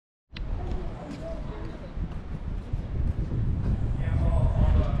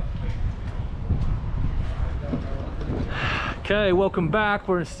Okay, welcome back.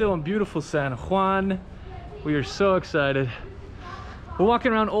 We're still in beautiful San Juan. We are so excited. We're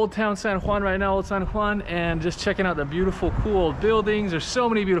walking around Old Town San Juan right now, Old San Juan, and just checking out the beautiful, cool old buildings. There's so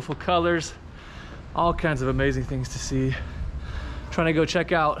many beautiful colors, all kinds of amazing things to see. Trying to go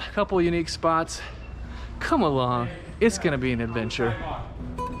check out a couple of unique spots. Come along, it's gonna be an adventure.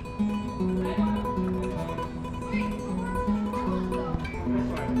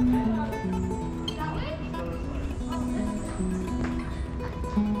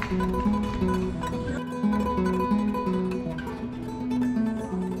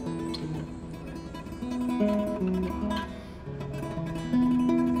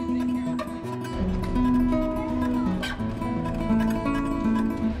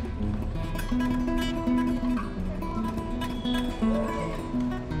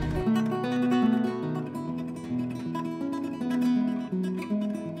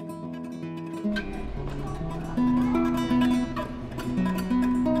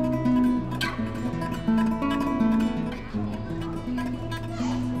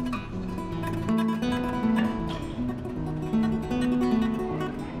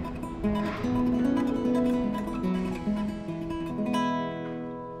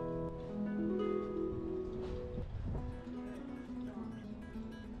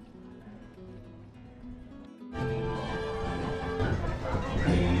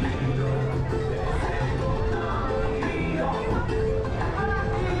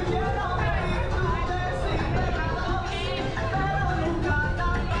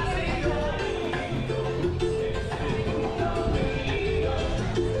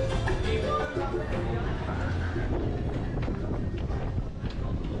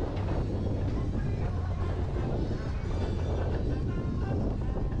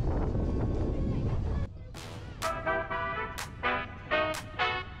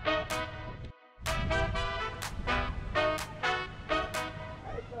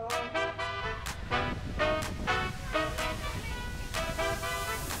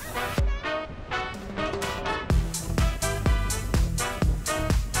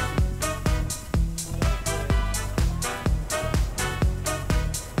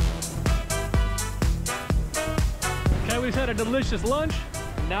 We just had a delicious lunch,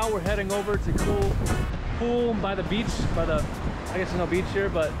 and now we're heading over to cool pool by the beach, I guess there's no beach here,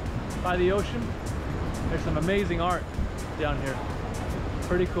 but by the ocean. There's some amazing art down here.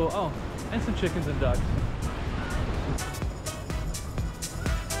 Pretty cool. Oh, and some chickens and ducks.